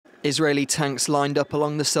Israeli tanks lined up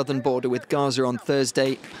along the southern border with Gaza on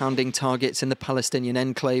Thursday, pounding targets in the Palestinian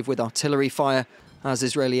enclave with artillery fire, as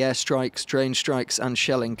Israeli airstrikes, drone strikes and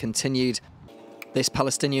shelling continued. This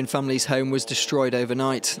Palestinian family's home was destroyed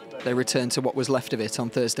overnight. They returned to what was left of it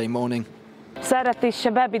on Thursday morning. صارت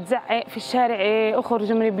الشباب تزعق في الشارع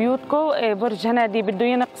اخرجوا من بيوتكم برج هنادي بده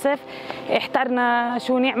ينقصف احترنا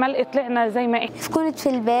شو نعمل طلعنا زي ما كنت في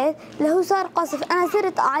البيت اللي هو صار قصف انا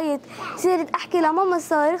صرت اعيط صرت احكي لماما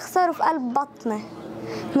الصواريخ صاروا في قلب بطني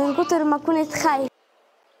من كثر ما كنت خايفه.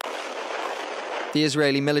 The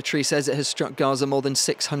Israeli military says it has struck Gaza more than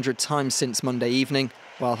 600 times since Monday evening,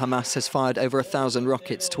 while Hamas has fired over 1,000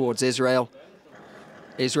 rockets towards Israel.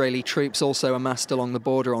 Israeli troops also amassed along the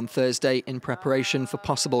border on Thursday in preparation for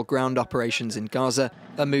possible ground operations in Gaza,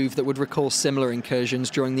 a move that would recall similar incursions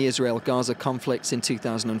during the Israel-Gaza conflicts in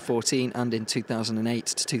 2014 and in 2008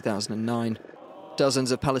 to 2009.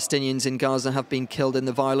 Dozens of Palestinians in Gaza have been killed in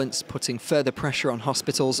the violence, putting further pressure on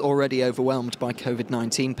hospitals already overwhelmed by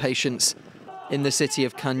COVID-19 patients. In the city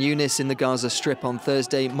of Khan Yunis in the Gaza Strip on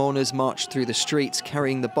Thursday, mourners marched through the streets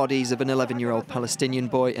carrying the bodies of an 11-year-old Palestinian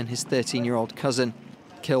boy and his 13-year-old cousin,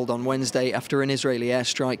 killed on Wednesday after an Israeli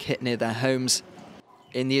airstrike hit near their homes.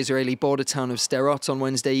 In the Israeli border town of Sderot on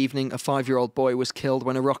Wednesday evening, a 5-year-old boy was killed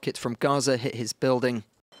when a rocket from Gaza hit his building.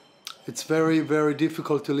 It's very, very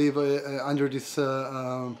difficult to live under these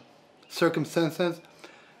circumstances,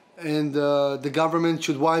 and the government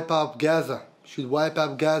should wipe out Gaza,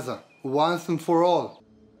 once and for all.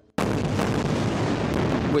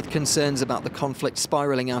 With concerns about the conflict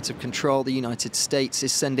spiralling out of control, the United States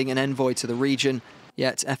is sending an envoy to the region,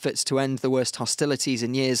 yet efforts to end the worst hostilities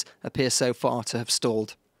in years appear so far to have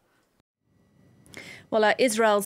stalled. Well, Israel's